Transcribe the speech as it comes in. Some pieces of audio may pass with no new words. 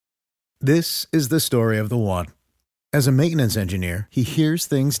This is the story of the one. As a maintenance engineer, he hears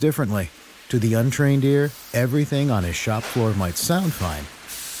things differently. To the untrained ear, everything on his shop floor might sound fine,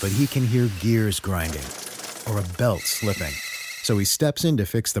 but he can hear gears grinding or a belt slipping. So he steps in to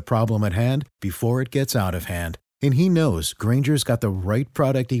fix the problem at hand before it gets out of hand. And he knows Grainger's got the right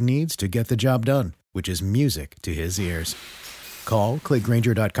product he needs to get the job done, which is music to his ears. Call, click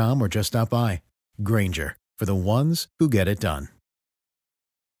Grainger.com, or just stop by. Grainger, for the ones who get it done.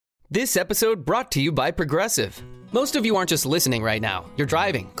 This episode brought to you by Progressive. Most of you aren't just listening right now. You're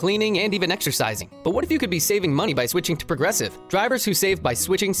driving, cleaning, and even exercising. But what if you could be saving money by switching to Progressive? Drivers who save by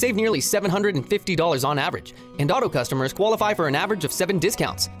switching save nearly $750 on average. And auto customers qualify for an average of 7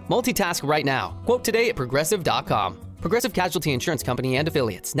 discounts. Multitask right now. Quote today at Progressive.com. Progressive Casualty Insurance Company and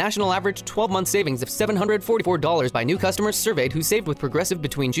Affiliates. National average 12-month savings of $744 by new customers surveyed who saved with Progressive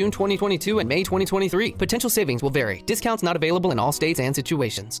between June 2022 and May 2023. Potential savings will vary. Discounts not available in all states and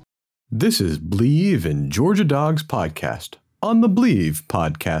situations. This is Believe in Georgia Dogs podcast on the Believe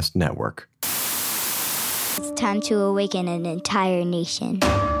Podcast Network. It's time to awaken an entire nation.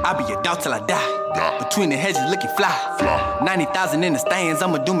 I'll be your dog till I die. Between the hedges looking fly. 90,000 in the stands,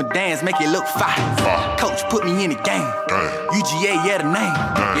 I'ma do my dance, make it look fine. Coach put me in the game. UGA, yeah, the name.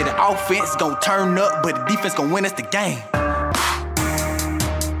 Yeah, the offense gon' turn up, but the defense gon' win us the game.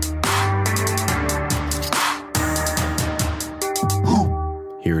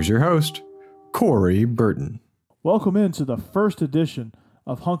 Here's your host, Corey Burton. Welcome into the first edition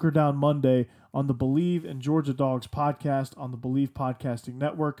of Hunker Down Monday on the Believe in Georgia Dogs podcast on the Believe Podcasting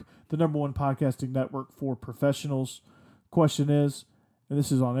Network, the number one podcasting network for professionals. Question is, and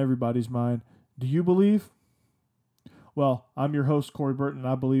this is on everybody's mind, do you believe? Well, I'm your host, Corey Burton, and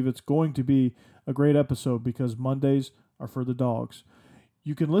I believe it's going to be a great episode because Mondays are for the dogs.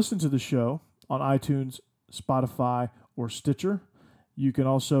 You can listen to the show on iTunes, Spotify, or Stitcher. You can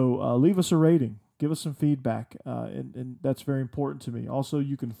also leave us a rating, give us some feedback, and that's very important to me. Also,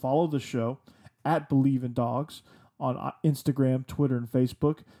 you can follow the show at Believe in Dogs on Instagram, Twitter, and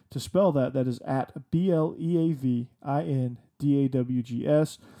Facebook. To spell that is at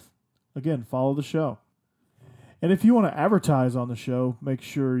BLEAVINDAWGS. Again, follow the show. And if you want to advertise on the show, make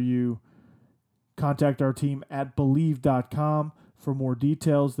sure you contact our team at Believe.com. For more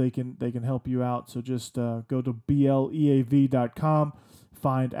details, they can help you out. So just go to BLEAV.com,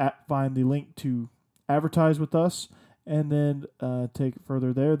 find the link to advertise with us, and then take it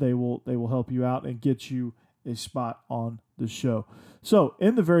further there. They will help you out and get you a spot on the show. So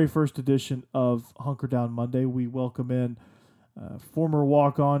in the very first edition of Hunker Down Monday, we welcome in former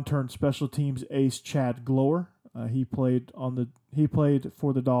walk-on turned special teams ace Chad Glower. He played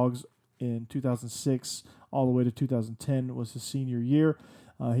for the Dogs in 2006 all the way to 2010 was his senior year.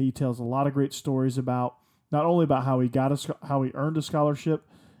 He tells a lot of great stories about not only about how he earned a scholarship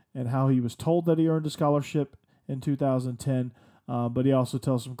and how he was told that he earned a scholarship in 2010, but he also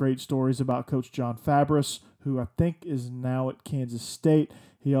tells some great stories about Coach John Fabris, who I think is now at Kansas State.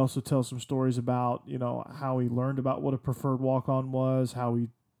 He also tells some stories about how he learned about what a preferred walk-on was, how he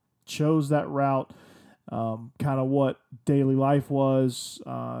chose that route, kind of what daily life was.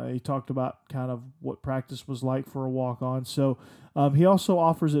 He talked about kind of what practice was like for a walk-on. So he also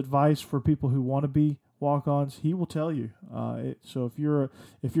offers advice for people who want to be walk-ons. He will tell you. So if you're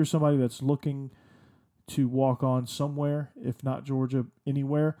somebody that's looking to walk on somewhere, if not Georgia,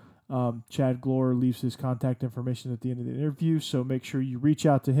 anywhere, Chad Glower leaves his contact information at the end of the interview. So make sure you reach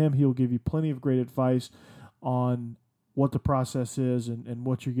out to him. He'll give you plenty of great advice on what the process is and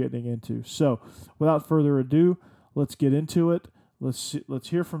what you're getting into. So without further ado, let's get into it. Let's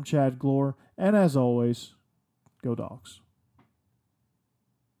hear from Chad Glower. And as always, go Dogs.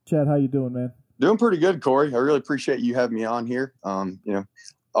 Chad, how you doing, man? Doing pretty good, Corey. I really appreciate you having me on here.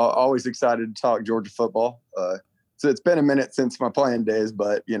 Always excited to talk Georgia football. So it's been a minute since my playing days,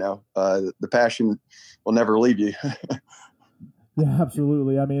 but the passion will never leave you. Yeah,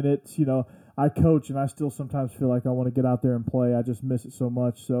 absolutely. I mean, it's, I coach and I still sometimes feel like I want to get out there and play. I just miss it so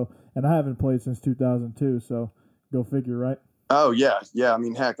much. And I haven't played since 2002. So go figure, right? Oh yeah. Yeah. I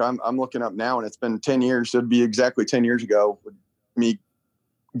mean, heck, I'm looking up now and it's been 10 years. So it'd be exactly 10 years ago with me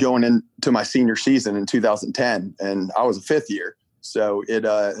going into my senior season in 2010, and I was a fifth year. So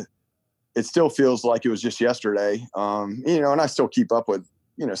it still feels like it was just yesterday. And I still keep up with,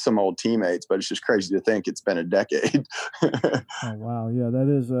 some old teammates, but it's just crazy to think it's been a decade. Oh, wow. Yeah,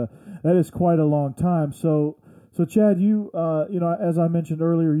 that is quite a long time. So Chad, you as I mentioned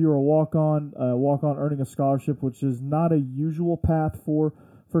earlier, you're a walk-on earning a scholarship, which is not a usual path for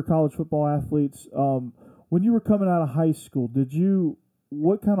college football athletes. When you were coming out of high school,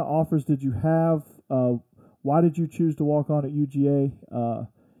 what kind of offers did you have? Why did you choose to walk on at UGA?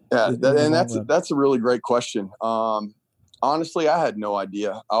 Yeah, in the long run? that's a really great question. Honestly, I had no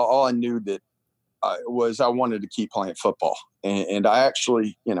idea. All I knew that I wanted to keep playing football, and I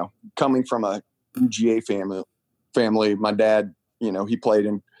actually, coming from a UGA family, my dad, he played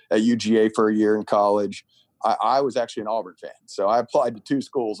at UGA for a year in college. I was actually an Auburn fan, so I applied to 2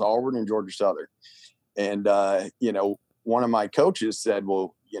 schools, Auburn and Georgia Southern. And one of my coaches said,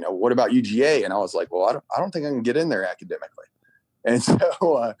 "Well, what about UGA?" And I was like, "Well, I don't think I can get in there academically." And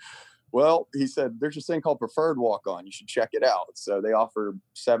so, well, he said, "There's this thing called preferred walk-on. You should check it out." So they offer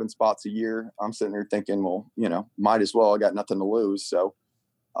 7 spots a year. I'm sitting there thinking, well, might as well. I got nothing to lose. So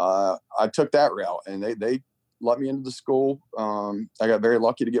I took that route, and they let me into the school. I got very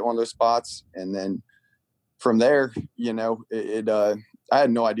lucky to get one of those spots. And then from there, I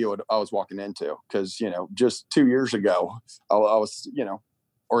had no idea what I was walking into because, just 2 years ago, I was,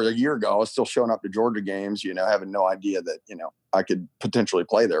 or a year ago, I was still showing up to Georgia games, having no idea that, I could potentially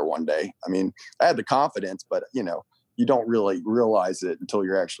play there one day. I mean, I had the confidence, but, you don't really realize it until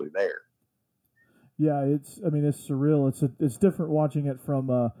you're actually there. Yeah, it's surreal. It's different watching it from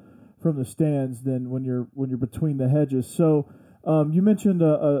the stands than when you're between the hedges. So you mentioned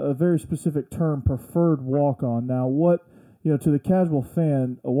a very specific term, preferred walk-on. Now, what, to the casual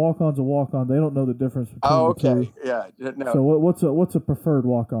fan, a walk-on's a walk-on. They don't know the difference between the two. Yeah. No. So what's a preferred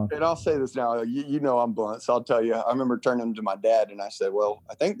walk-on? And I'll say this now, I'm blunt, so I'll tell you, I remember turning to my dad and I said, well,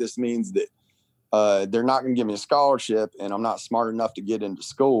 I think this means that they're not going to give me a scholarship and I'm not smart enough to get into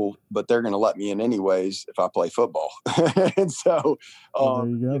school, but they're going to let me in anyways if I play football. And so,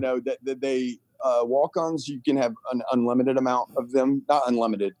 that they walk-ons, you can have an unlimited amount of them, not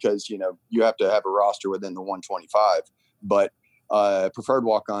unlimited because, you have to have a roster within the 125, but preferred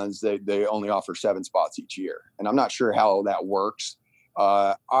walk-ons, they only offer 7 spots each year. And I'm not sure how that works.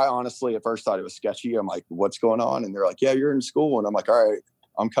 I honestly at first thought it was sketchy. I'm like, what's going on? And they're like, yeah, you're in school. And I'm like, all right,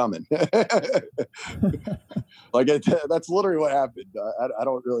 I'm coming. That's literally what happened. I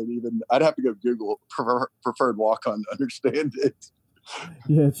don't really I'd have to go Google preferred walk-on to understand it.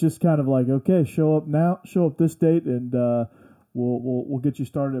 Yeah, it's just kind of like, okay, show up this date, and we'll get you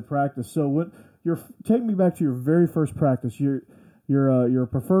started at practice. So take me back to your very first practice. You're a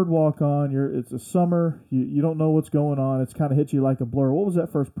preferred walk-on. It's a summer. You don't know what's going on. It's kind of hit you like a blur. What was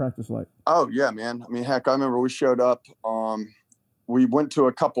that first practice like? Oh yeah, man. I mean, heck, I remember we showed up. We went to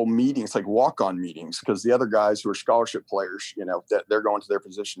a couple meetings, like walk-on meetings, because the other guys who are scholarship players, that they're going to their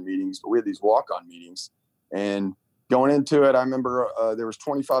position meetings, but we had these walk-on meetings. And going into it, I remember there was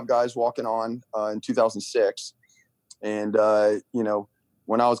 25 guys walking on in 2006. And,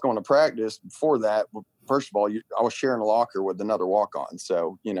 when I was going to practice before that, first of all, I was sharing a locker with another walk-on.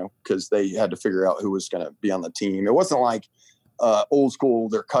 So, because they had to figure out who was going to be on the team. It wasn't like old school,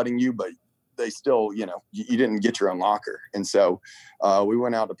 they're cutting you, but they still, you didn't get your own locker. And so we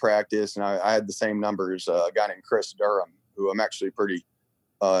went out to practice, and I had the same numbers, a guy named Chris Durham, who I'm actually pretty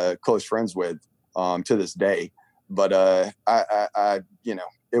close friends with to this day. But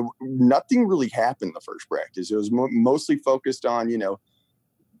nothing really happened the first practice. It was mostly focused on,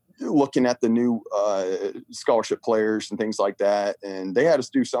 looking at the new scholarship players and things like that. And they had us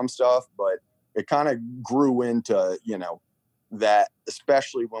do some stuff, but it kind of grew into, that,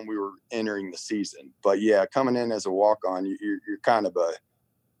 especially when we were entering the season. But yeah, coming in as a walk-on, you're kind of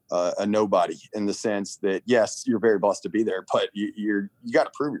a nobody in the sense that, yes, you're very blessed to be there, but you got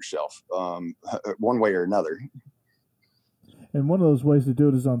to prove yourself one way or another. And one of those ways to do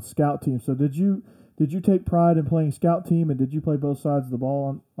it is on scout team. So did you take pride in playing scout team, and did you play both sides of the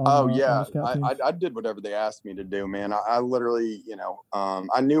ball on the scout team? I did whatever they asked me to do, man. I literally,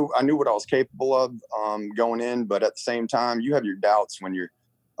 I knew what I was capable of going in, but at the same time, you have your doubts when you're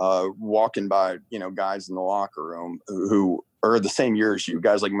walking by, guys in the locker room who are the same year as you,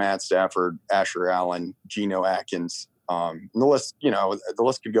 guys like Matt Stafford, Asher Allen, Geno Atkins. The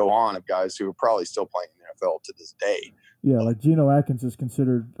list could go on of guys who are probably still playing in the NFL to this day. Yeah, like Geno Atkins is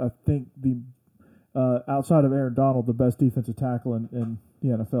considered, I think, the outside of Aaron Donald, the best defensive tackle in the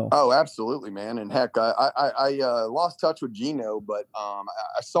NFL. Oh, absolutely, man. And heck, I lost touch with Geno, but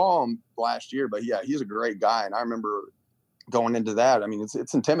I saw him last year. But yeah, he's a great guy, and I remember going into that. I mean,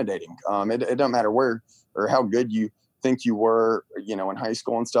 it's intimidating. It doesn't matter where or how good you think you were, in high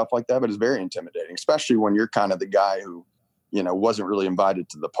school and stuff like that, but it's very intimidating, especially when you're kind of the guy who, wasn't really invited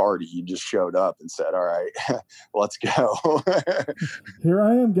to the party. You just showed up and said, all right, let's go. Here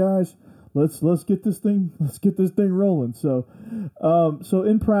I am, guys. Let's get this thing rolling. So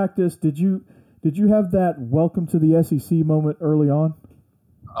in practice, did you have that welcome to the SEC moment early on?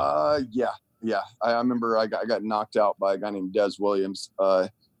 Yeah. I remember I got knocked out by a guy named Des Williams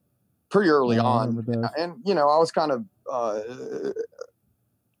pretty early on. And I was kind of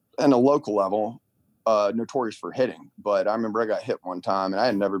and a local level, notorious for hitting. But I remember I got hit one time, and I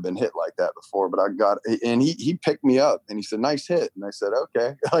had never been hit like that before. But he picked me up, and he said, "Nice hit." And I said,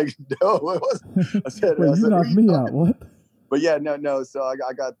 "Okay." Like, no, it wasn't. I said, Wait, you knocked me out. What? But yeah, no. So I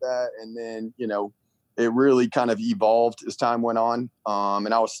got that, and then it really kind of evolved as time went on.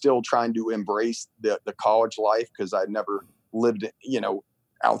 And I was still trying to embrace the college life because I'd never lived,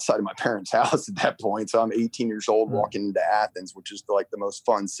 outside of my parents' house at that point. So I'm 18 years old walking into Athens, which is like the most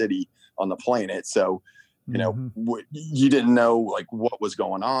fun city on the planet. So, you didn't know like what was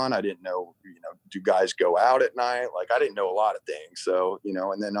going on. I didn't know, do guys go out at night? Like I didn't know a lot of things. So,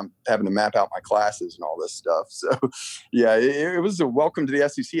 and then I'm having to map out my classes and all this stuff. So yeah, it was a welcome to the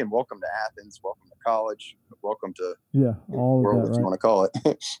SEC and welcome to Athens, welcome to college, welcome to all of world, that, if you want to call it.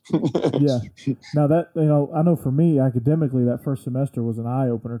 Yeah. Now that, I know for me academically, that first semester was an eye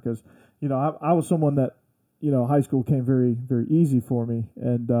opener because, I was someone that, high school came very, very easy for me.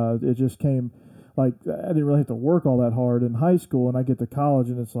 And it just came like, I didn't really have to work all that hard in high school, and I get to college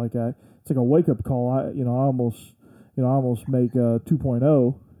and it's like a wake up call. I almost make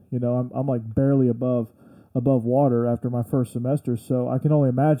 2.0, I'm like barely above water after my first semester. So I can only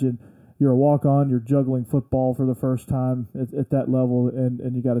imagine you're a walk-on, you're juggling football for the first time at that level,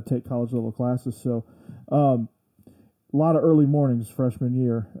 and you got to take college level classes. So a lot of early mornings freshman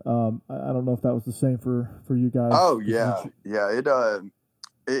year. I don't know if that was the same for you guys. Oh yeah. Yeah.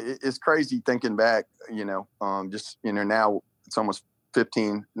 It's crazy thinking back, just, now it's almost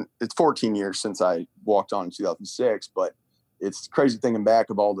 14 years since I walked on in 2006, but it's crazy thinking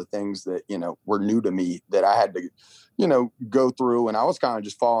back of all the things that, were new to me that I had to, go through. And I was kind of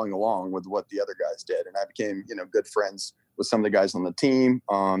just following along with what the other guys did. And I became, good friends with some of the guys on the team.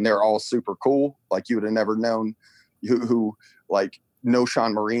 They're all super cool. Like you would have never known who like, know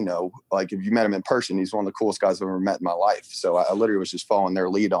Sean Marino. Like if you met him in person, he's one of the coolest guys I've ever met in my life. So I literally was just following their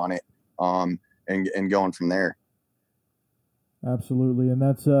lead on it, and going from there. Absolutely. And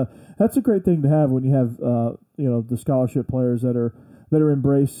that's a great thing to have when you have, the scholarship players that are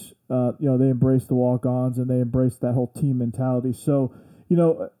embrace, they embrace the walk-ons and they embrace that whole team mentality. So,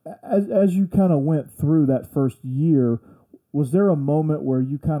 as you kind of went through that first year, was there a moment where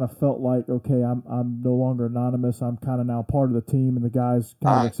you kind of felt like, okay, I'm no longer anonymous. I'm kind of now part of the team, and the guys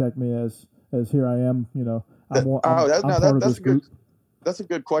kind of accept me as here I am. I'm part of this group. That's a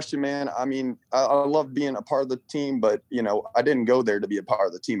good question, man. I mean, I love being a part of the team, but I didn't go there to be a part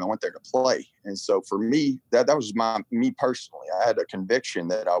of the team. I went there to play, and so for me, that was me personally. I had a conviction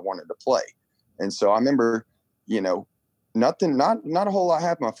that I wanted to play, and so I remember, nothing, not a whole lot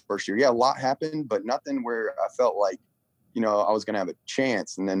happened my first year. Yeah, a lot happened, but nothing where I felt like, I was going to have a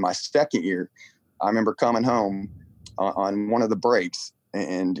chance. And then my second year, I remember coming home on one of the breaks,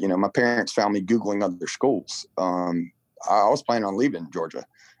 and, my parents found me Googling other schools. I was planning on leaving Georgia.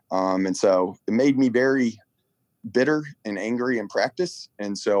 And so it made me very bitter and angry in practice.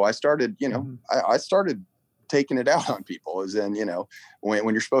 And so I started, I started taking it out on people, as in,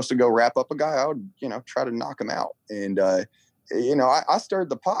 when you're supposed to go wrap up a guy, I would, try to knock him out. And, I stirred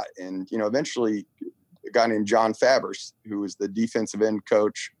the pot, and, eventually a guy named John Fabers, who was the defensive end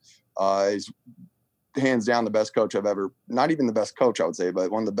coach, is hands down the best coach I've ever, not even the best coach, I would say,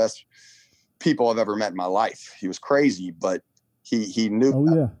 but one of the best people I've ever met in my life. He was crazy, but he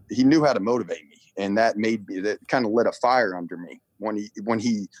knew, he knew how to motivate me. And that kind of lit a fire under me when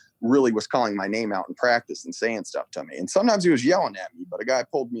he really was calling my name out in practice and saying stuff to me. And sometimes he was yelling at me, but a guy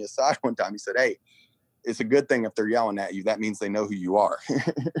pulled me aside one time. He said, "Hey, it's a good thing if they're yelling at you. That means they know who you are."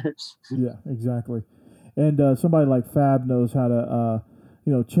 Yeah, exactly. And somebody like Fab knows how to,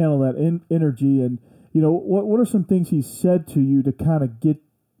 channel that energy. And, what are some things he said to you to kind of get,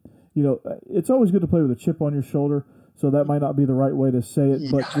 it's always good to play with a chip on your shoulder. So that might not be the right way to say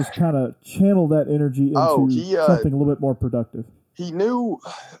it, but just kind of channel that energy into something a little bit more productive. He knew,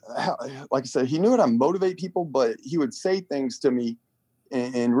 like I said, he knew how to motivate people, but he would say things to me,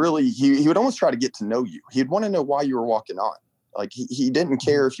 and really, he would almost try to get to know you. He'd want to know why you were walking on. Like he didn't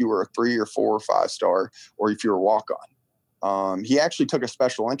care if you were a 3 or 4 or 5 star or if you were a walk-on. He actually took a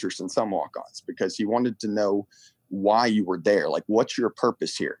special interest in some walk-ons because he wanted to know why you were there. Like, what's your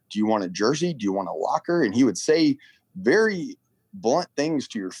purpose here? Do you want a jersey? Do you want a locker? And he would say very blunt things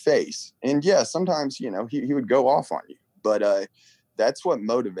to your face. And yeah, sometimes, he would go off on you, but that's what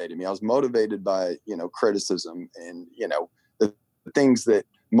motivated me. I was motivated by, criticism and, the things that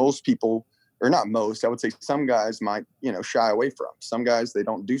most people, or not most, I would say some guys might, shy away from. Some guys, they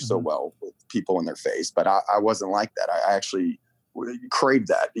don't do so well with people in their face, but I wasn't like that. I actually craved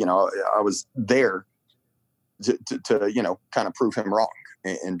that. I was there to kind of prove him wrong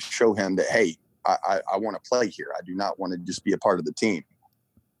and show him that, hey, I want to play here. I do not want to just be a part of the team.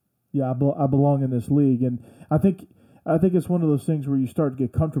 yeah, I belong in this league, and I think it's one of those things where you start to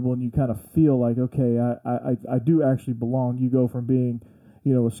get comfortable and you kind of feel like, okay, I do actually belong. You go from being,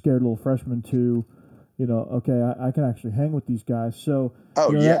 a scared little freshman to, okay, I can actually hang with these guys. So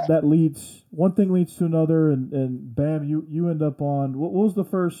that leads, one thing leads to another, and bam, you end up on what was the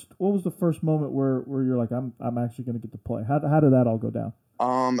first moment where you're like, I'm actually going to get to play. How did that all go down?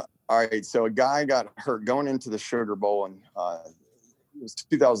 All right, so a guy got hurt going into the Sugar Bowl, and it was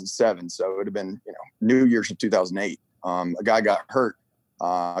 2007, so it would have been New Year's of 2008. A guy got hurt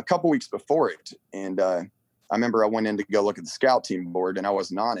a couple weeks before it, and I remember I went in to go look at the scout team board, and I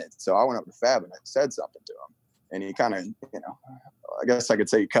wasn't on it. So I went up to Fab and I said something to him, and he kind of, I guess I could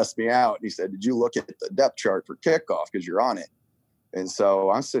say he cussed me out. And he said, "Did you look at the depth chart for kickoff? Because you're on it." And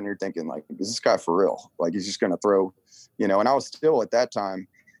so I'm sitting here thinking, like, is this guy for real? Like, he's just going to throw, and I was still at that time,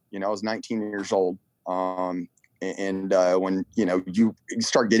 I was 19 years old. When, you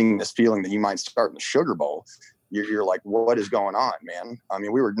start getting this feeling that you might start in the Sugar Bowl, you're like, what is going on, man? I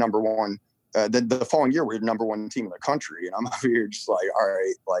mean, we were number one. The following year, we were the number one team in the country. And I'm over here just like, all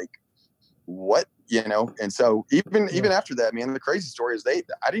right, like, what, And so even after that, man, the crazy story is I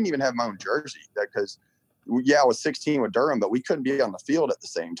didn't even have my own jersey because, I was 16 with Durham, but we couldn't be on the field at the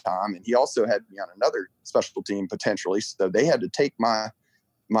same time. And he also had me on another special team potentially. So they had to take my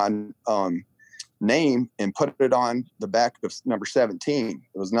name and put it on the back of number 17.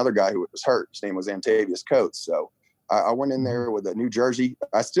 It was another guy who was hurt. His name was Antavius Coates. So I went in there with a new jersey.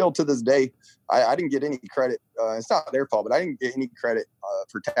 I still, to this day, I didn't get any credit. It's not their fault, but I didn't get any credit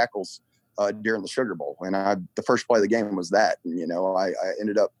for tackles during the Sugar Bowl. And the first play of the game was that. And, I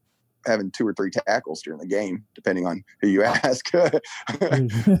ended up having 2 or 3 tackles during the game, depending on who you ask. But,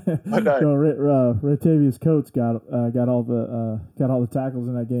 Ratavius Coates got all the tackles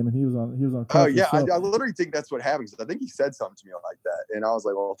in that game, and he was on. Oh yeah, I literally think that's what happened. I think he said something to me like that, and I was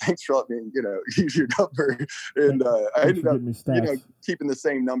like, "Well, thanks for letting me, use your number." And I ended up, keeping the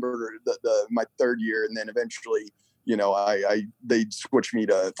same number my third year, and then eventually, they switched me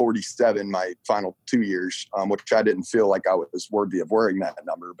to 47 my final 2 years, which I didn't feel like I was worthy of wearing that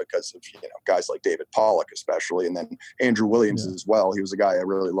number because of, guys like David Pollock, especially. And then Andrew Williams as well. He was a guy I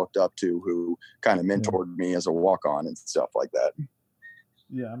really looked up to who kind of mentored me as a walk-on and stuff like that.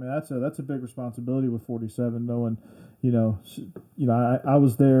 Yeah. I mean, that's a big responsibility with 47, knowing, I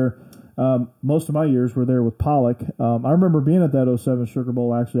was there. Most of my years were there with Pollock. I remember being at that 07 Sugar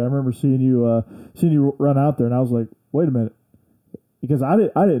Bowl. Actually, I remember seeing you run out there, and I was like, "Wait a minute," because I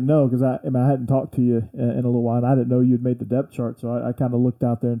didn't know, because I hadn't talked to you in a little while, and I didn't know you'd made the depth chart. So I kind of looked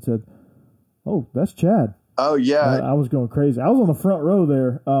out there and said, "Oh, that's Chad." Oh yeah, I was going crazy. I was on the front row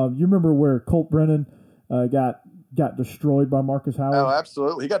there. You remember where Colt Brennan got destroyed by Marcus Howard? Oh,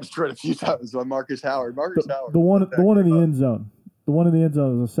 absolutely. He got destroyed a few times by Marcus Howard. The one in the end zone. The one in the end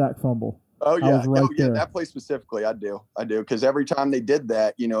zone was a sack fumble. Oh yeah, there. That play specifically, I do, because every time they did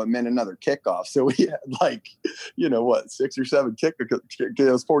that, it meant another kickoff. So we had 6 or 7 kickoffs. It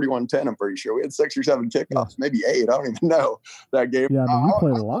was 41-10. I'm pretty sure we had 6 or 7 kickoffs, maybe 8. I don't even know that game. Yeah, I mean, you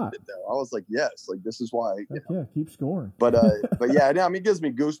played a lot. I was like, yes, this is why. Yeah, keep scoring. But yeah, it gives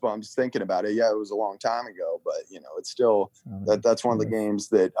me goosebumps thinking about it. Yeah, it was a long time ago, but it's still that's one of the games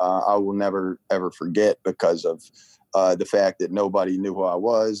that I will never ever forget because of the fact that nobody knew who I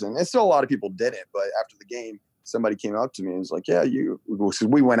was, and still a lot of people didn't. But after the game, somebody came up to me and was like, "Yeah,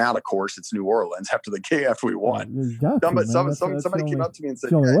 we went out. Of course, it's New Orleans after the game after we won." Somebody came up to me and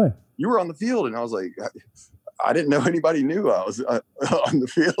said, "Hey, you were on the field," and I was like, "I didn't know anybody knew I was on the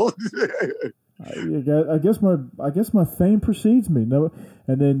field." I guess my fame precedes me. No,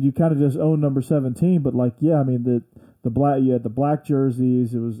 and then you kind of just own number 17. But you had the black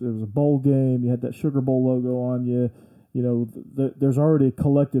jerseys. It was a bowl game. You had that Sugar Bowl logo on you. There's already a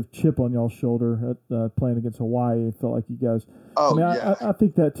collective chip on y'all's shoulder at playing against Hawaii. It felt like you guys. Oh, I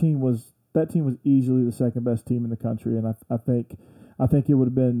think that team was easily the second best team in the country, and I think it would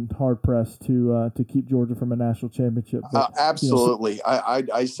have been hard pressed to keep Georgia from a national championship. But, absolutely,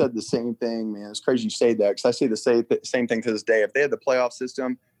 I said the same thing, man. It's crazy you say that, because I say the same thing to this day. If they had the playoff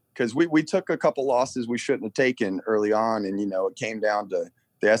system. Because we took a couple losses we shouldn't have taken early on, and it came down to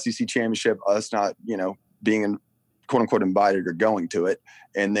the SEC championship, us not being quote unquote invited or going to it,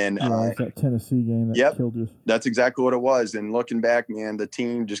 and then that Tennessee game that killed you. That's exactly what it was. And looking back, man, the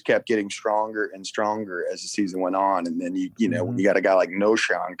team just kept getting stronger and stronger as the season went on, and then when you got a guy like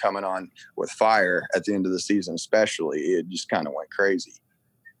Noshawn coming on with fire at the end of the season, especially, it just kind of went crazy.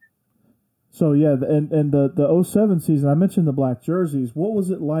 So, yeah, and the 07 season, I mentioned the black jerseys. What was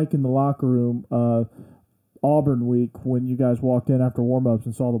it like in the locker room Auburn week when you guys walked in after warm-ups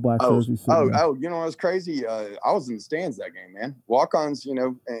and saw the black jerseys. You know, it was crazy. I was in the stands that game, man. Walk-ons, you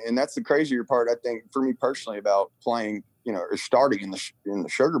know, and that's the crazier part, I think, for me personally about playing, you know, or starting in the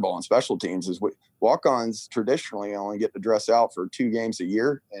Sugar Bowl on special teams is walk-ons traditionally only get to dress out for 2 games a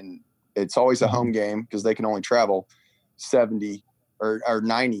year, and it's always a home game because they can only travel 70 or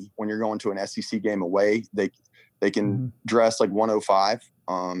 90 when you're going to an SEC game away. They can dress like 105,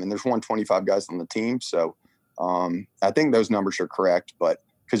 and there's 125 guys on the team. So I think those numbers are correct, but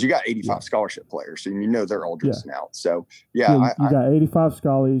because you got 85 scholarship players, so you know they're all dressing out. So you got 85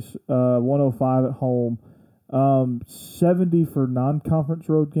 scholars, 105 at home, 70 for non-conference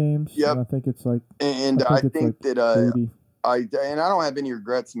road games. Yep. And I think it's like, I think that 80. I don't have any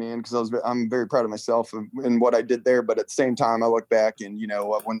regrets, man, because I'm very proud of myself and what I did there. But at the same time, I look back and, you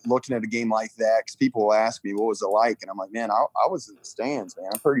know, when looking at a game like that, because people will ask me, what was it like? And I'm like, man, I was in the stands, man.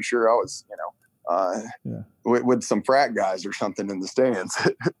 I'm pretty sure I was, you know, with some frat guys or something in the stands.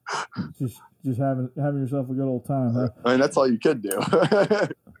 just having yourself a good old time, huh? I mean, that's all you could do.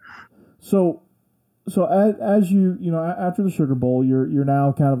 So as you know, after the Sugar Bowl, you're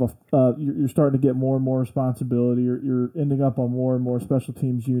now kind of you're starting to get more and more responsibility. You're ending up on more and more special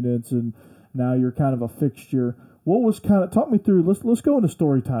teams units, and now you're kind of a fixture. What was talk me through? Let's go into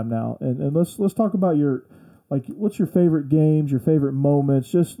story time now, and let's talk about what's your favorite games, your favorite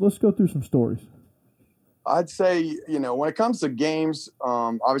moments. Let's go through some stories. I'd say, you know, when it comes to games,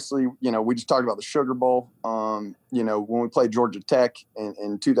 obviously, you know, we just talked about the Sugar Bowl. You know, when we played Georgia Tech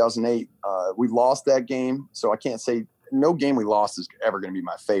in 2008, we lost that game. So I can't say no game we lost is ever going to be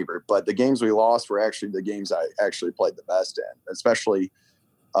my favorite, but the games we lost were actually the games I actually played the best in, especially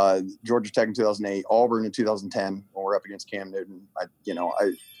Georgia Tech in 2008, Auburn in 2010, when we're up against Cam Newton.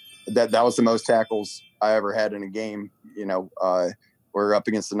 That was the most tackles I ever had in a game, you know, we're up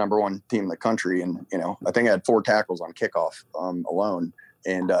against the number 1 team in the country. And, you know, I think I had 4 tackles on kickoff alone.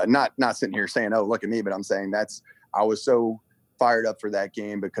 And not sitting here saying, oh, look at me, but I'm saying I was so fired up for that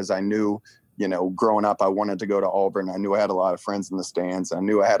game because I knew, you know, growing up, I wanted to go to Auburn. I knew I had a lot of friends in the stands. I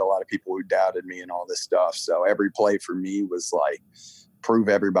knew I had a lot of people who doubted me and all this stuff. So every play for me was like, prove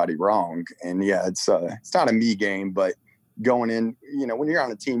everybody wrong. And yeah, it's not a me game, but going in, you know, when you're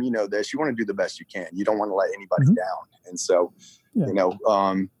on a team, you know this, you want to do the best you can. You don't want to let anybody down. And so, you know,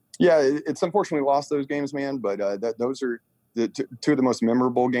 it's unfortunately lost those games, man. But those are the 2 of the most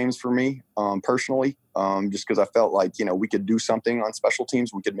memorable games for me personally, just because I felt like, you know, we could do something on special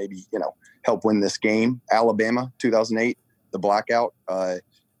teams. We could maybe, you know, help win this game. Alabama, 2008, the blackout. That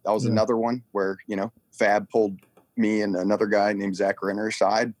was another one where, you know, Fab pulled me and another guy named Zach Renner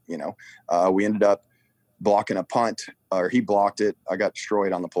aside. You know, we ended up blocking a punt, or he blocked it. I got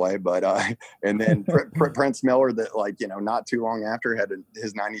destroyed on the play, but and then Prince Miller, that, like, you know, not too long after, had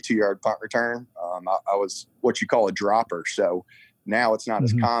his 92-yard punt return. I was what you call a dropper, so now it's not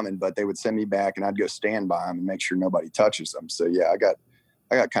as common, but they would send me back and I'd go stand by him and make sure nobody touches them. So yeah, I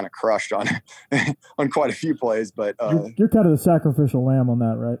got kind of crushed on on quite a few plays, but you're kind of the sacrificial lamb on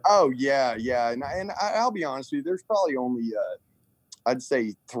that, right? Oh yeah, and I'll be honest with you, there's probably only I'd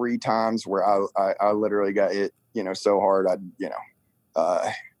say 3 times where I literally got hit, you know, so hard I'd, you know,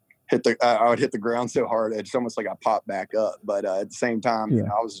 I would hit the ground so hard it's almost like I popped back up. But at the same time, you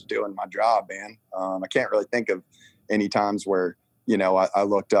know, I was doing my job, man. I can't really think of any times where, you know, I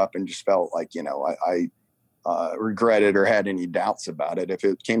looked up and just felt like, you know, I regretted or had any doubts about it. If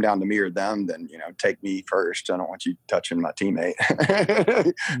it came down to me or them, then, you know, take me first. I don't want you touching my teammate.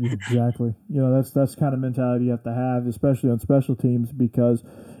 Exactly. You know, that's kind of mentality you have to have, especially on special teams, because,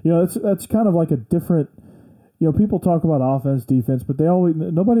 you know, that's kind of like a different, you know, people talk about offense, defense, but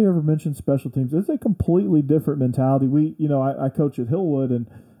nobody ever mentions special teams. It's a completely different mentality. I coach at Hillwood and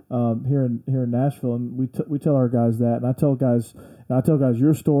here in Nashville, and we tell our guys that, and I tell guys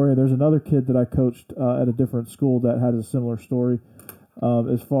your story. There's another kid that I coached at a different school that had a similar story.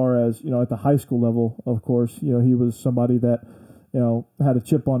 As far as, you know, at the high school level, of course, you know, he was somebody that, you know, had a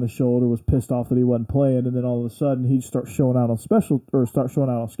chip on his shoulder, was pissed off that he wasn't playing, and then all of a sudden he'd start showing out on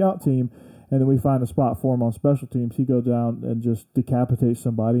scout team, and then we find a spot for him on special teams. He goes down and just decapitates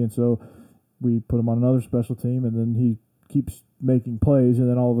somebody, and so we put him on another special team, and then he keeps making plays, and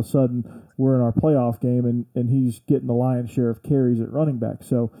then all of a sudden we're in our playoff game, and he's getting the lion's share of carries at running back.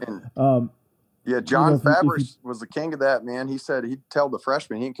 So, John Fabris was the king of that, man. He said he'd tell the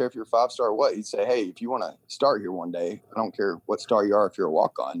freshmen, he didn't care if you're a 5-star or what. He'd say, hey, if you want to start here one day, I don't care what star you are, if you're a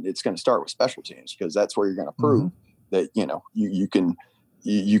walk-on, it's going to start with special teams, because that's where you're going to prove that, you know, you can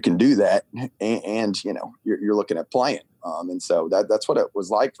do that, and you know, you're looking at playing. And so that's what it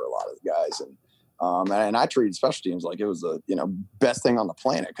was like for a lot of the guys. And And I treated special teams like it was the, best thing on the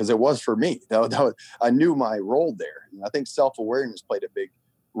planet, because it was for me. I knew my role there. And I think self-awareness played a big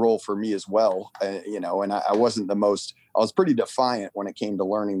role for me as well. And I wasn't I was pretty defiant when it came to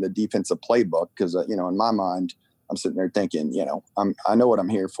learning the defensive playbook, because, in my mind, I'm sitting there thinking, I know what I'm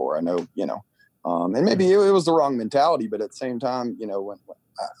here for. I know, and maybe it was the wrong mentality, but at the same time, when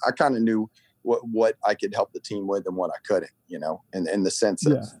I kind of knew what I could help the team with and what I couldn't, in the sense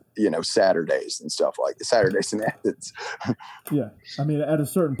of, Saturdays and stuff like the Saturdays and methods. Yeah. I mean, at a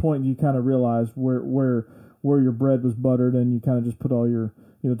certain point, you kind of realize where your bread was buttered, and you kind of just put all your,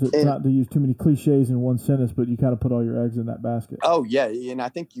 not to use too many cliches in one sentence, but you kind of put all your eggs in that basket. Oh yeah. And I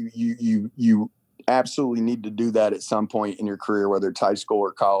think you absolutely need to do that at some point in your career, whether it's high school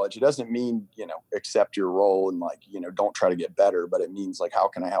or college. It doesn't mean, accept your role and don't try to get better, but it means how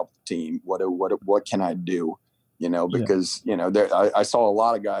can I help the team? What can I do? Because, I saw a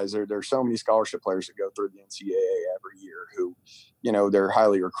lot of guys there's so many scholarship players that go through the NCAA every year who, they're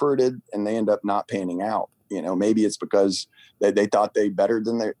highly recruited and they end up not panning out. Maybe it's because they thought they were better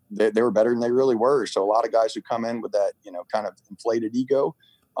than they really were. So a lot of guys who come in with that, kind of inflated ego,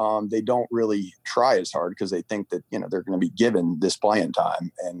 they don't really try as hard because they think that, they're going to be given this playing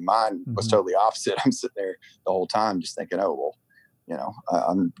time. And mine was totally opposite. I'm sitting there the whole time just thinking, oh, well,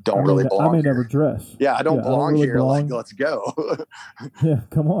 I don't really belong. I may here. Never dress. Yeah, I don't belong really here. Belong. Let's go. Yeah,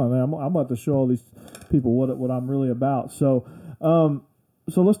 come on, man. I'm about to show all these people what I'm really about. So,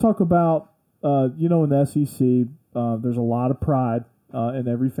 so let's talk about, in the SEC, there's a lot of pride in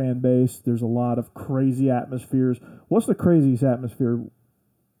every fan base. There's a lot of crazy atmospheres. What's the craziest atmosphere?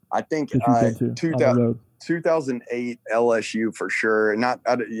 I think 2008 LSU for sure.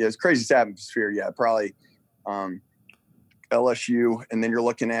 It's craziest atmosphere. Yeah, probably LSU. And then you're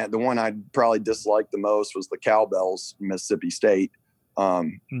looking at the one I probably disliked the most was the Cowbells, Mississippi State.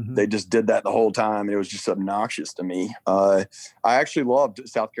 They just did that the whole time. It was just obnoxious to me. I actually loved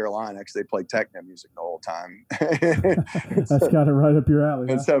South Carolina because they played techno music the whole time. That's kind of right up your alley.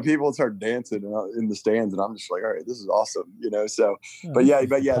 And so people start dancing in the stands, and I'm just like, all right, this is awesome, So, but yeah,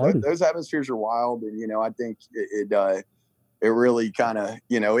 those atmospheres are wild, and I think it really kind of,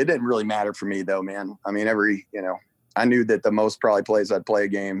 it didn't really matter for me though, man. I mean, I knew that the most probably plays I'd play a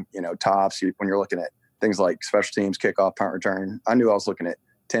game, tops when you're looking at things like special teams, kickoff, punt return. I knew I was looking at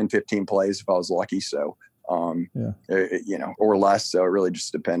 10, 15 plays if I was lucky. So, or less. So it really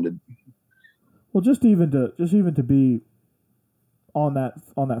just depended. Well, just even to be on that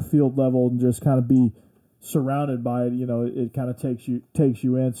field level and just kind of be surrounded by it, it kind of takes you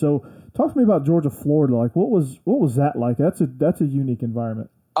in. So talk to me about Georgia, Florida. Like what was that like? That's a unique environment.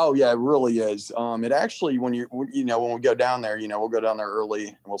 Oh yeah, it really is. It actually, when we go down there, we'll go down there early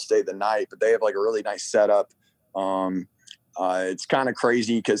and we'll stay the night, but they have like a really nice setup. It's kind of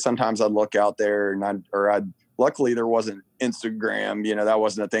crazy because sometimes I'd look out there and luckily there wasn't Instagram, that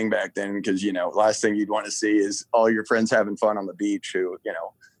wasn't a thing back then because, last thing you'd want to see is all your friends having fun on the beach who,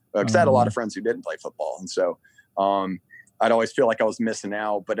 because I had a lot of friends who didn't play football. And so, I'd always feel like I was missing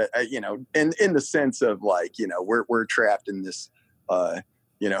out, but in the sense of like, we're trapped in this,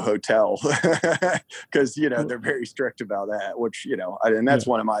 hotel because, they're very strict about that, which, and that's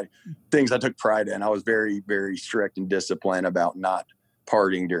one of my things I took pride in. I was very, very strict and disciplined about not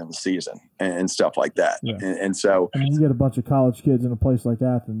partying during the season and stuff like that. Yeah. And so you get a bunch of college kids in a place like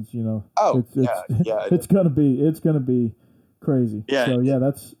Athens, it's going to be crazy. Yeah. So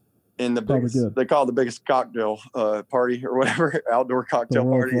that's in the biggest, they call it the biggest cocktail party or whatever, outdoor cocktail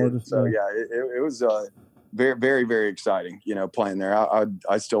party. So it was very, very, very exciting, playing there.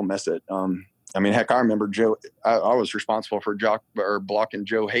 I still miss it. I mean, heck, I remember Joe. I was responsible for blocking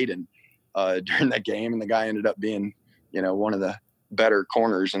Joe Hayden during that game, and the guy ended up being, one of the better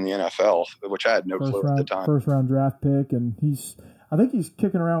corners in the NFL, which I had no clue at the time. First round draft pick, and I think he's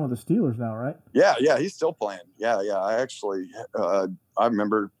kicking around with the Steelers now, right? Yeah, he's still playing. Yeah. I actually, I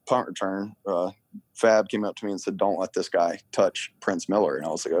remember punt return. Fab came up to me and said, "Don't let this guy touch Prince Miller," and I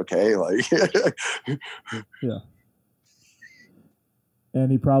was like, "Okay." Yeah.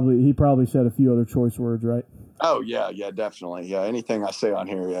 And he probably said a few other choice words, right? Oh yeah, definitely. Yeah, anything I say on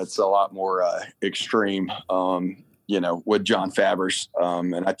here, it's a lot more extreme. With John Favors,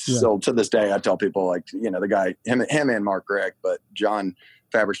 and I still to this day I tell people like, the guy, him and Mark Gregg, but John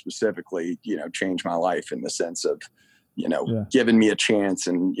Favors specifically, changed my life in the sense of, giving me a chance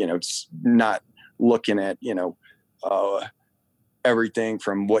and not looking at everything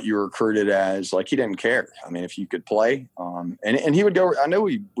from what you were recruited as. Like he didn't care. I mean, if you could play, and he would go. I know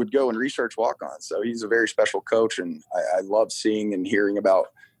he would go and research walk-ons. So he's a very special coach, and I love seeing and hearing about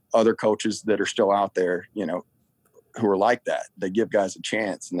other coaches that are still out there. who are like that. They give guys a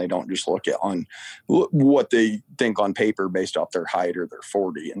chance, and they don't just look at on what they think on paper based off their height or their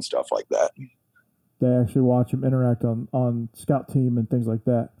 40 and stuff like that. They actually watch them interact on scout team and things like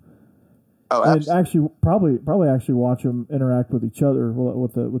that. Oh, and absolutely. actually, probably actually watch them interact with each other,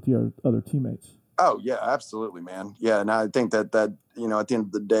 with the other teammates. Oh yeah, absolutely, man. Yeah. And I think that, at the end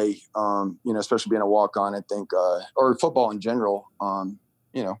of the day, especially being a walk-on, I think, or football in general,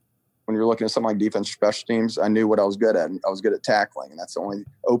 when you're looking at something like defense or special teams, I knew what I was good at. I was good at tackling, and that's the only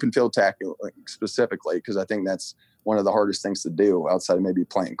open field tackling specifically, because I think that's one of the hardest things to do outside of maybe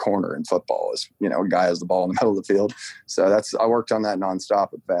playing corner in football is, a guy has the ball in the middle of the field. So I worked on that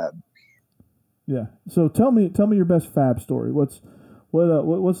nonstop at Fab. Yeah. So tell me your best Fab story. What's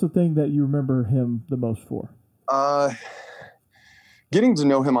the thing that you remember him the most for? Getting to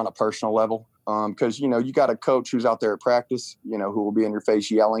know him on a personal level. Because, you got a coach who's out there at practice, who will be in your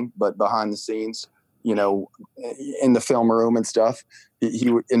face yelling, but behind the scenes, in the film room and stuff,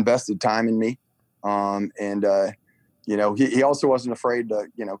 he invested time in me. He also wasn't afraid to,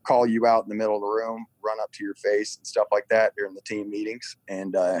 call you out in the middle of the room, run up to your face and stuff like that during the team meetings.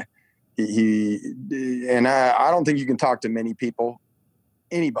 And I don't think you can talk to many people,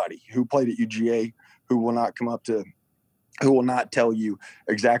 anybody who played at UGA, who will not tell you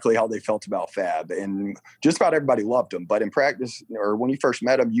exactly how they felt about Fab. And just about everybody loved him. But in practice, or when you first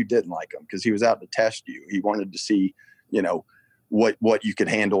met him, you didn't like him because he was out to test you. He wanted to see, what you could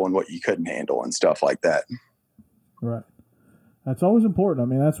handle and what you couldn't handle and stuff like that. Right. That's always important. I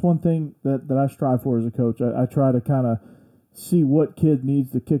mean, that's one thing that I strive for as a coach. I try to kind of see what kid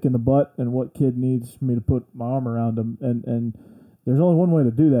needs the kick in the butt and what kid needs me to put my arm around them. And there's only one way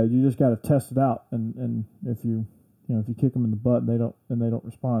to do that. You just got to test it out. And if you kick them in the butt and they don't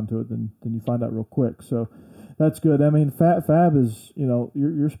respond to it, then you find out real quick. So that's good. I mean, Fab is,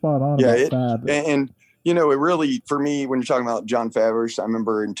 you're spot on about Fab. And it really, for me, when you're talking about John Favors, I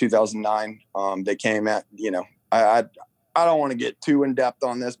remember in 2009, they came at, I don't want to get too in depth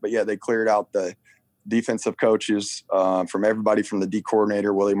on this, but yeah, they cleared out the defensive coaches from everybody from the D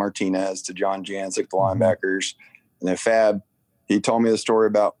coordinator, Willie Martinez, to John Jancic, the linebackers, and then Fab. He told me the story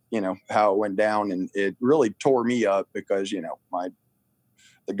about, how it went down, and it really tore me up because,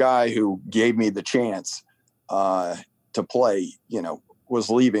 the guy who gave me the chance to play, was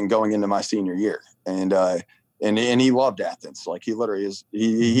leaving going into my senior year. And he loved Athens. Like he literally is,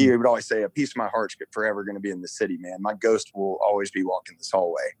 he would always say, a piece of my heart's forever going to be in the city, man. My ghost will always be walking this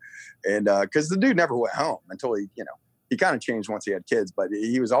hallway. And cause the dude never went home until he kind of changed once he had kids, but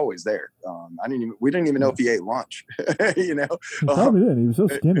he was always there. We didn't even know if he ate lunch, He probably did. He was so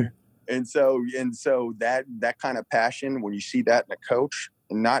skinny. And so that kind of passion, when you see that in a coach,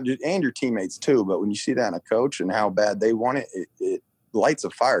 and your teammates too, but when you see that in a coach and how bad they want it, it lights a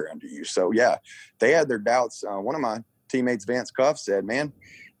fire under you. So yeah, they had their doubts. One of my teammates, Vance Cuff, said, "Man,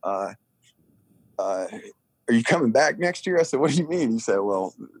 are you coming back next year?" I said, "What do you mean?" He said,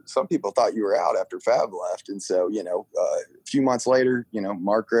 "Well, some people thought you were out after Fab left." And so, a few months later,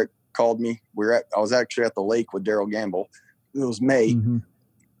 Mark Rick called me. I was actually at the lake with Daryl Gamble. It was May. Mm-hmm.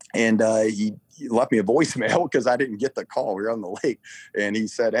 And he left me a voicemail because I didn't get the call. We were on the lake. And he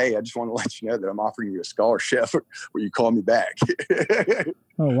said, "Hey, I just want to let you know that I'm offering you a scholarship. Will you call me back?"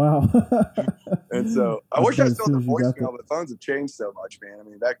 Oh, wow. And so I wish I still had the voicemail, but phones have changed so much, man. I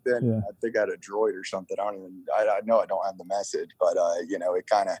mean, back then, I think I had a Droid or something. I know I don't have the message, but, it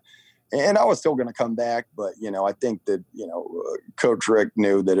kind of, and I was still going to come back. But, I think that, Coach Rick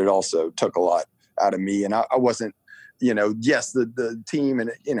knew that it also took a lot out of me. And I wasn't, yes, the team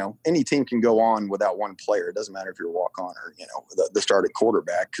and, any team can go on without one player. It doesn't matter if you're a walk-on or, the starting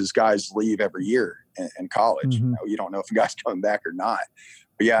quarterback, because guys leave every year in college. Mm-hmm. You don't know if a guy's coming back or not.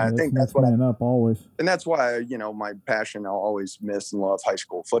 But yeah, I think that's what always. And that's why, my passion, I'll always miss and love high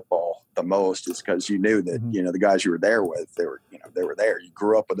school football the most, is because you knew that, the guys you were there with, they were there. You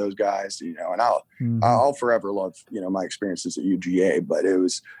grew up with those guys, and I'll forever love, my experiences at UGA. But it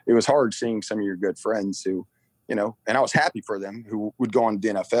was hard seeing some of your good friends who, and I was happy for them, who would go on to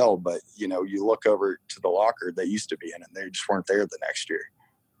the NFL, but, you look over to the locker they used to be in, and they just weren't there the next year.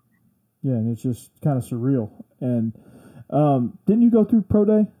 Yeah, and it's just kind of surreal. And didn't you go through Pro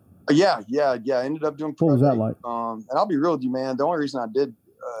Day? Yeah. I ended up doing Pro Day. What was that like? And I'll be real with you, man. The only reason I did,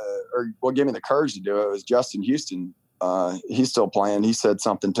 or what gave me the courage to do it, was Justin Houston. He's still playing. He said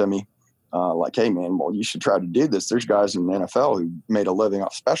something to me like, "Hey, man, well, you should try to do this. There's guys in the NFL who made a living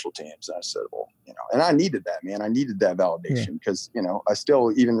off special teams." And I said, "Well, and I needed that, man. I needed that validation because, I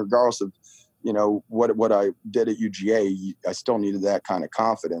still, even regardless of, what I did at UGA, I still needed that kind of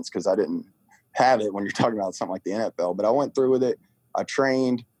confidence because I didn't have it when you're talking about something like the NFL. But I went through with it. I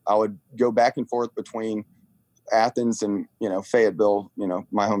trained. I would go back and forth between Athens and, Fayetteville,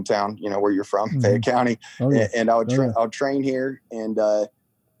 my hometown, where you're from, Fayette County. Oh, yeah. And I would train here. And, I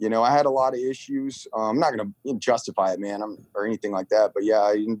had a lot of issues. I'm not going to justify it, man, or anything like that. But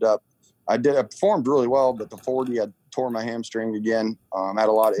yeah, I performed really well, but the 40, I tore my hamstring again. I had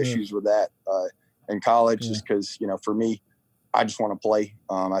a lot of issues with that in college just because, for me, I just want to play.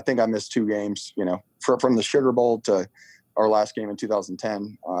 I think I missed 2 games, from the Sugar Bowl to our last game in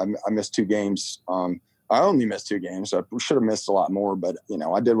 2010. I missed 2 games. I only missed 2 games. I should have missed a lot more, but,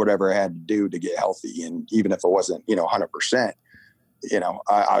 I did whatever I had to do to get healthy. And even if it wasn't, 100%,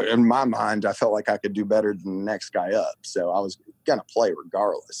 I in my mind, I felt like I could do better than the next guy up. So I was going to play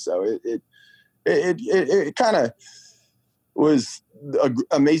regardless. So it kind of was an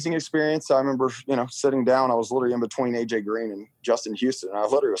amazing experience. I remember, sitting down, I was literally in between AJ Green and Justin Houston. And I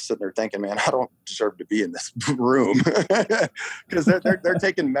literally was sitting there thinking, man, I don't deserve to be in this room because they're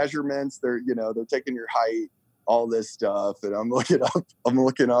taking measurements. They're taking your height, all this stuff. And I'm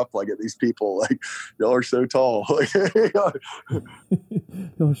looking up like at these people, like, y'all are so tall.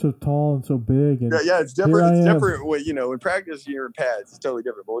 Y'all are so tall and so big. And yeah, it's different. It's different when, in practice, you're in pads. It's totally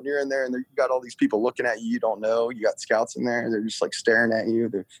different. But when you're in there and you got all these people looking at you, you don't know. You got scouts in there. They're just like staring at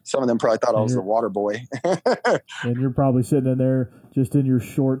you. Some of them probably thought I was the water boy. And you're probably sitting in there just in your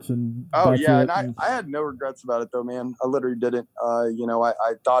shorts and. Oh, yeah. And I had no regrets about it, though, man. I literally didn't. I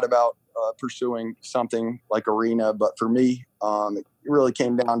thought about pursuing something like arena, but for me, it really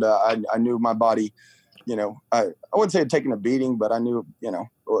came down to I knew my body. I wouldn't say I'd taken a beating, but I knew,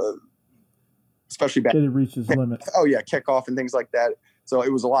 especially back. It reached its limit. Oh yeah, kickoff and things like that. So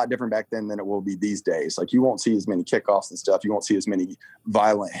it was a lot different back then than it will be these days. Like you won't see as many kickoffs and stuff. You won't see as many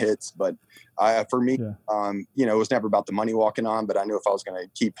violent hits. But for me, it was never about the money walking on. But I knew if I was going to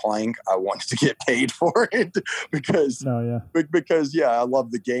keep playing, I wanted to get paid for it because I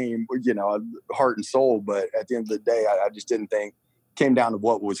love the game, heart and soul. But at the end of the day, I just didn't think. Came down to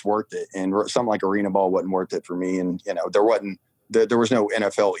what was worth it, and something like arena ball wasn't worth it for me. And there was no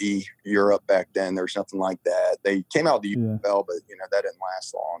NFL Europe back then. There's nothing like that. They came out with the UFL, but that didn't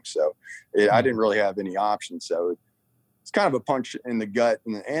last long. So I didn't really have any options. So it's kind of a punch in the gut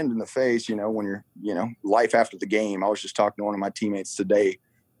and in the face. When you're life after the game. I was just talking to one of my teammates today,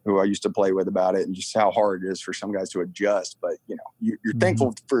 who I used to play with, about it, and just how hard it is for some guys to adjust. But you're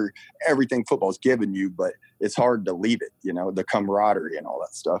thankful for everything football's given you, but it's hard to leave it. The camaraderie and all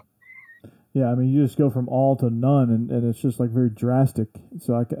that stuff. Yeah, I mean, you just go from all to none, and it's just like very drastic.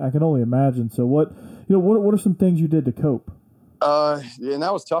 So I can only imagine. So what are some things you did to cope? And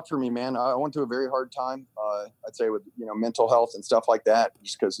that was tough for me, man. I went through a very hard time. I'd say with mental health and stuff like that,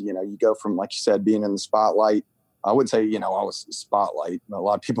 just because you go from, like you said, being in the spotlight. I wouldn't say, I was spotlight. A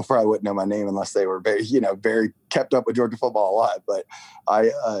lot of people probably wouldn't know my name unless they were very, very kept up with Georgia football a lot. But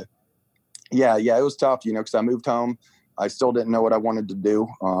it was tough, because I moved home. I still didn't know what I wanted to do.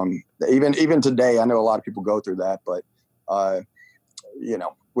 Even today, I know a lot of people go through that. But,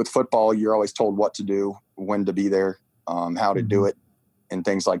 with football, you're always told what to do, when to be there, how to do it, and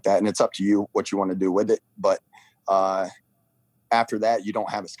things like that. And it's up to you what you want to do with it. But after that, you don't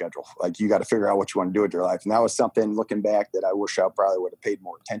have a schedule. Like, you got to figure out what you want to do with your life. And that was something, looking back, that I wish I probably would have paid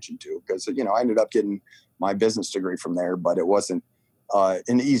more attention to, because, I ended up getting my business degree from there, but it wasn't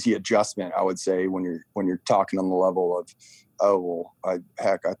an easy adjustment, I would say, when you're talking on the level of,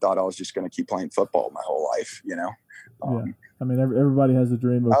 I thought I was just going to keep playing football my whole life, I mean, everybody has a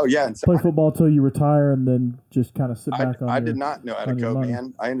dream of play football till you retire and then just kind of sit back on. I did not know how to cope,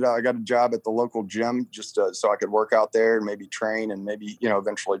 man. I got a job at the local gym just so I could work out there and maybe train and maybe,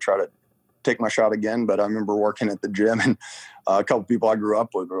 eventually try to take my shot again. But I remember working at the gym, and a couple people I grew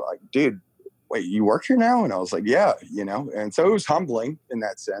up with were like, dude, wait, you work here now? And I was like, yeah, and so it was humbling in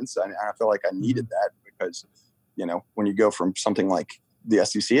that sense. And I feel like I needed that because, when you go from something like the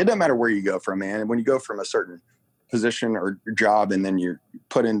SEC, it doesn't matter where you go from, man. And when you go from a certain position or job and then you're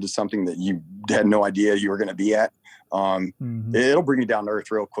put into something that you had no idea you were going to be at, it'll bring you down to earth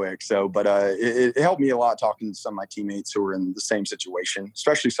real quick. So, but it helped me a lot talking to some of my teammates who were in the same situation,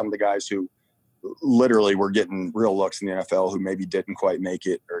 especially some of the guys who literally were getting real looks in the NFL who maybe didn't quite make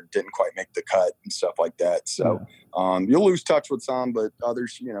it or didn't quite make the cut and stuff like that. So you'll lose touch with some, but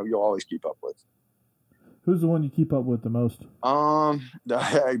others, you'll always keep up with. Who's the one you keep up with the most?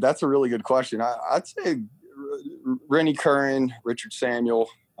 That's a really good question. I'd say Rennie Curran, Richard Samuel,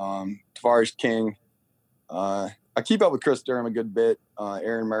 Tavares King. I keep up with Chris Durham a good bit,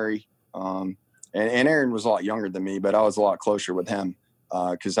 Aaron Murray. And Aaron was a lot younger than me, but I was a lot closer with him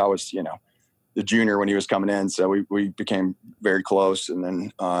because I was, the junior when he was coming in. So we became very close. And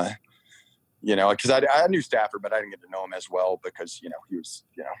then because I knew Stafford, but I didn't get to know him as well because, he was,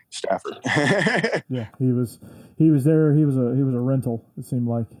 Stafford. Yeah, he was there. He was a rental, it seemed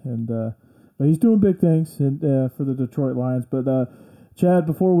like. And, but he's doing big things for the Detroit Lions. But, Chad,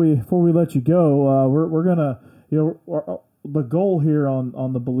 before we let you go, we're going to, the goal here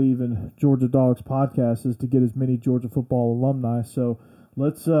on the Believe in Georgia Dogs podcast is to get as many Georgia football alumni. So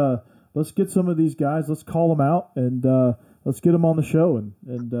let's get some of these guys. Let's call them out and let's get them on the show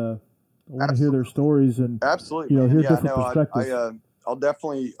and I want to hear their stories and absolutely, hear different perspectives. I'll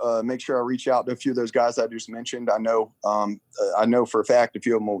definitely make sure I reach out to a few of those guys I just mentioned. I know for a fact a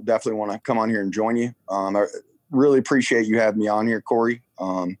few of them will definitely want to come on here and join you. I really appreciate you having me on here, Corey.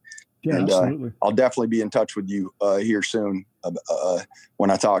 Absolutely. I'll definitely be in touch with you here soon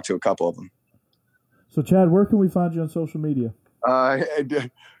when I talk to a couple of them. So, Chad, where can we find you on social media?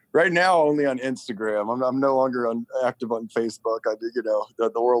 Right now, only on Instagram. I'm no longer active on Facebook. I do,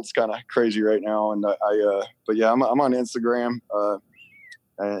 the world's kind of crazy right now, and but yeah, I'm on Instagram,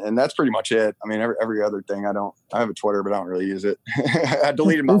 and that's pretty much it. I mean, every other thing I have a Twitter, but I don't really use it. I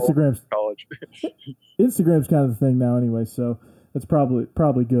deleted my Instagram college. Instagram's kind of the thing now, anyway. So that's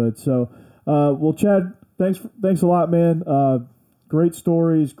probably good. So, well, Chad, thanks a lot, man. Great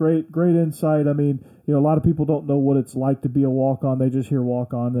stories, great insight. I mean, a lot of people don't know what it's like to be a walk-on. They just hear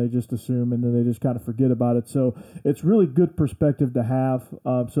walk-on, they just assume, and then they just kind of forget about it. So it's really good perspective to have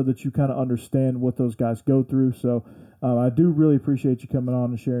so that you kind of understand what those guys go through. So I do really appreciate you coming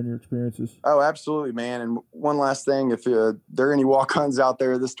on and sharing your experiences. Oh, absolutely, man. And one last thing, if there are any walk-ons out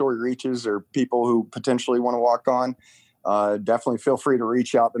there this story reaches or people who potentially want to walk on, definitely feel free to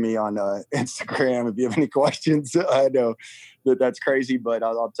reach out to me on Instagram if you have any questions. I know that's crazy, but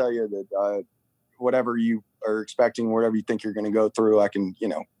I'll tell you that whatever you are expecting, whatever you think you're going to go through, I can,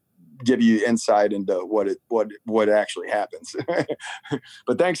 give you insight into what actually happens.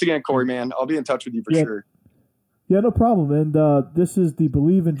 But thanks again, Corey, man. I'll be in touch with you for sure. Yeah, no problem. And this is the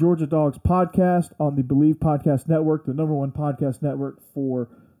Believe in Georgia Dogs podcast on the Believe Podcast Network, the #1 podcast network for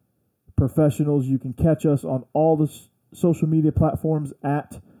professionals. You can catch us on all the social media platforms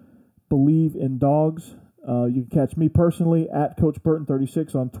at Believe in Dogs. You can catch me personally at Coach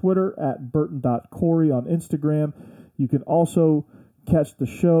Burton36 on Twitter, at Burton.Corey on Instagram. You can also catch the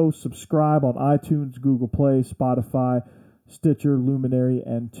show, subscribe on iTunes, Google Play, Spotify, Stitcher, Luminary,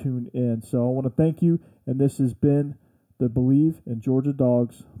 and TuneIn. So I want to thank you, and this has been the Believe in Georgia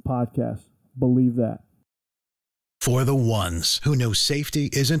Dogs podcast. Believe that. For the ones who know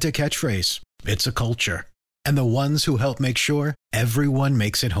safety isn't a catchphrase, it's a culture. And the ones who help make sure everyone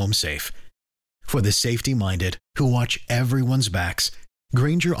makes it home safe. For the safety-minded who watch everyone's backs,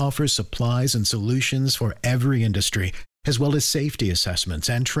 Grainger offers supplies and solutions for every industry, as well as safety assessments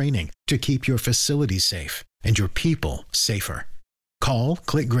and training to keep your facilities safe and your people safer. Call,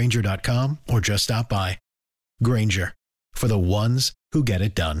 click Grainger.com, or just stop by. Grainger, for the ones who get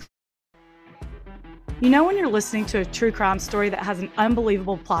it done. When you're listening to a true crime story that has an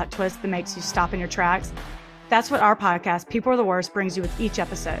unbelievable plot twist that makes you stop in your tracks? That's what our podcast, People Are the Worst, brings you with each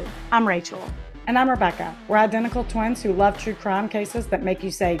episode. I'm Rachel. And I'm Rebecca. We're identical twins who love true crime cases that make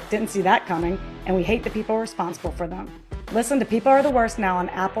you say, didn't see that coming, and we hate the people responsible for them. Listen to People Are the Worst now on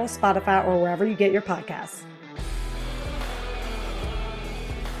Apple, Spotify, or wherever you get your podcasts.